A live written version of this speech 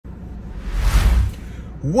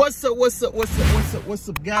What's up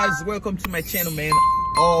guys, welcome to my channel, man.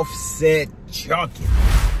 Offset Junkie.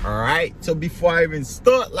 All right, so before I even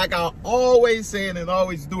start, like I always say and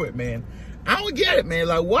always do it, man, I don't get it, man.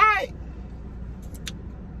 Like, why?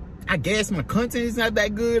 I guess my content is not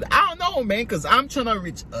that good. I don't know, man, because I'm trying to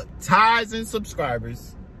reach 1,000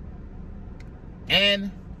 subscribers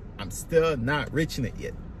and I'm still not reaching it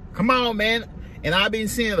yet. Come on, man. And I've been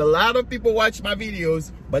seeing a lot of people watch my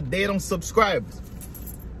videos, but they don't subscribe.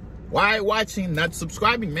 Why watching, not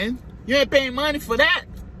subscribing, man? You ain't paying money for that.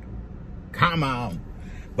 Come on.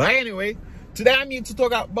 But anyway, today I'm here to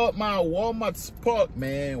talk about my Walmart Spark,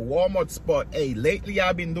 man. Walmart Spark. Hey, lately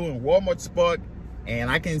I've been doing Walmart Spark, and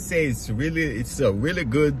I can say it's a really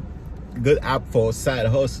good app for side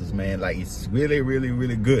hustles, man. Like, it's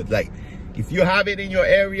really good. Like, if you have it in your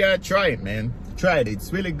area, try it, man. Try it.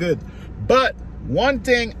 It's really good. But one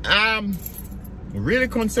thing I'm really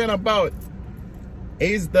concerned about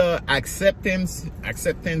is the acceptance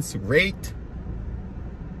rate.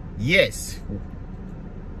 Yes,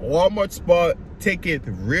 Walmart Spark take it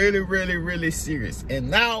really serious, and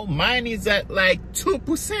now mine is at like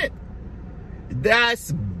 2%.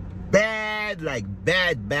 That's bad, like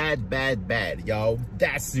bad, y'all.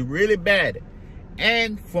 That's really bad.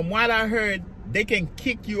 And from what I heard, they can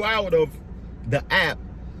kick you out of the app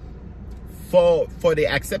for the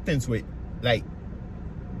acceptance rate. Like,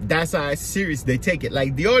 that's how serious they take it.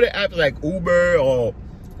 Like, the other apps like Uber or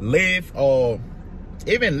Lyft, or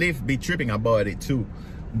even Lyft be tripping about it too.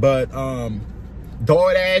 But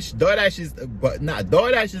DoorDash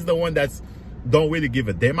is the one that's don't really give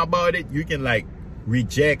a damn about it. You can like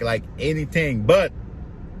reject like anything, but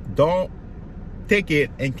don't take it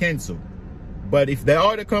and cancel. But if the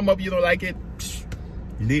order come up, you don't like it,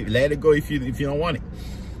 let it go if you don't want it.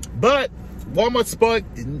 But Walmart Spark,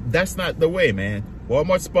 that's not the way, man.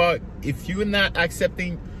 Walmart Spark, if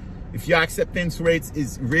your acceptance rates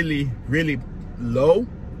is really low,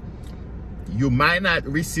 you might not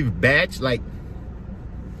receive batch like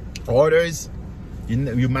orders.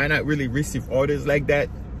 You might not really receive orders like that.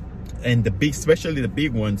 And especially the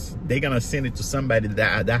big ones, they're gonna send it to somebody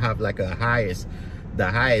that have like the highest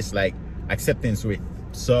like acceptance rate.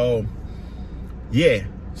 So yeah,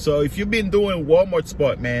 so if you've been doing Walmart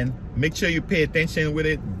Spark, man, make sure you pay attention with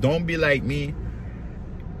it. Don't be like me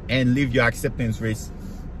and leave your acceptance rates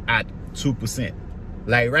at 2%.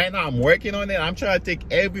 Like right now, I'm working on it. I'm trying to take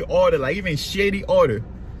every order, like even shady order.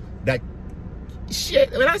 That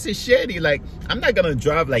shit, when I say shady, like I'm not gonna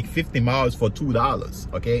drive like 50 miles for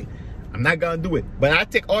 $2, okay? I'm not gonna do it. But I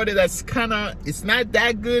take order that's it's not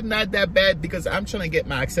that good, not that bad, because I'm trying to get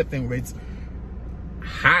my acceptance rates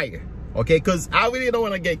higher. Okay, because I really don't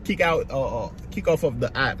want to get kicked off of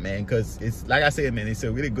the app, man, because it's like I said, man, it's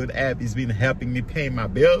a really good app. It's been helping me pay my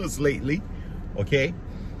bills lately. Okay,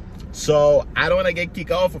 so I don't want to get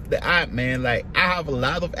kicked off of the app, man. Like, I have a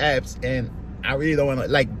lot of apps, and I really don't want to,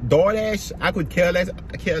 like DoorDash, I could care less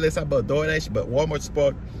about DoorDash, but Walmart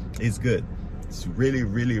Spark is good. It's really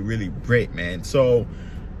great, man. So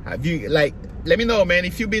have you, like, let me know, man,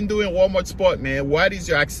 if you've been doing Walmart Spark, man, what is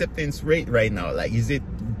your acceptance rate right now? Like, is it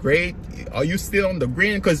great? Are you still on the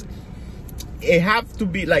green? Because it have to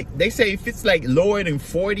be, like they say, if it's like lower than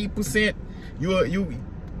 40%,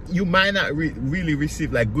 you might not really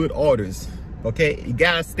receive like good orders. Okay, you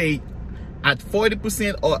gotta stay at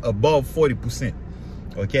 40% or above 40%.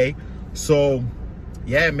 Okay, so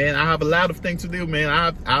yeah, man, I have a lot of things to do, man.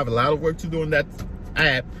 I have a lot of work to do on that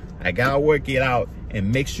app. I gotta work it out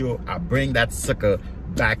and make sure I bring that sucker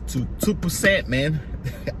back to 2%, man.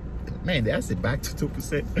 Man, did I say back to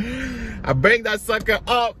 2%? I bring that sucker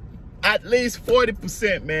up at least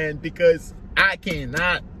 40%, man, because I don't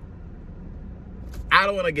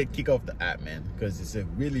want to get kicked off the app, man, because it's a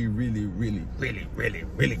really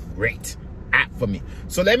great app for me.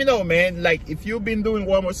 So let me know, man, like, if you've been doing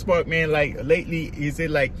Walmart Spark, man, like lately, is it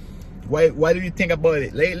like, what do you think about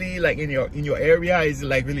it lately? Like, in your area, is it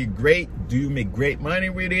like really great? Do you make great money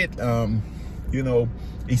with it? You know,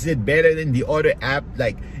 is it better than the other app,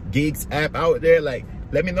 like Gigs app out there? Like,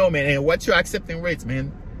 let me know, man. And what's your accepting rates,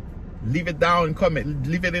 man? Leave it down and comment.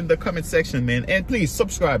 Leave it in the comment section, man. And please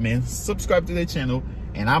subscribe, man. Subscribe to the channel.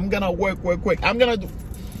 And I'm gonna work quick. I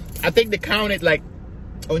think they count it like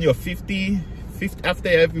on your 50 after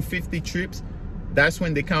every 50 trips. That's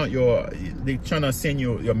when they count they trying to send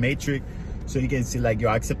you your matrix, so you can see like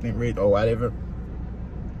your accepting rate or whatever.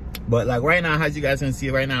 But like right now, as you guys can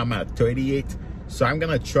see, right now I'm at 38. So I'm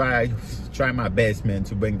gonna try my best, man,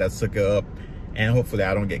 to bring that sucker up, and hopefully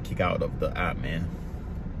I don't get kicked out of the app, man.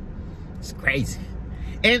 It's crazy.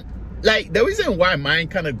 And like, the reason why mine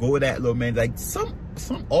kind of go that low, man, like some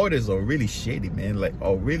some orders are really shady, man, like,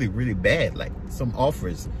 are really, really bad. Like some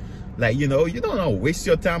offers, like, you know, you don't know, waste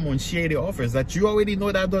your time on shady offers that you already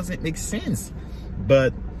know that doesn't make sense.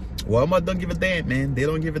 But Walmart don't give a damn, man. They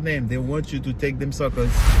don't give a damn. They want you to take them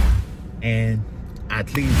suckers and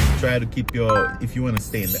at least try to keep your, if you want to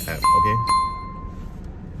stay in the app, okay?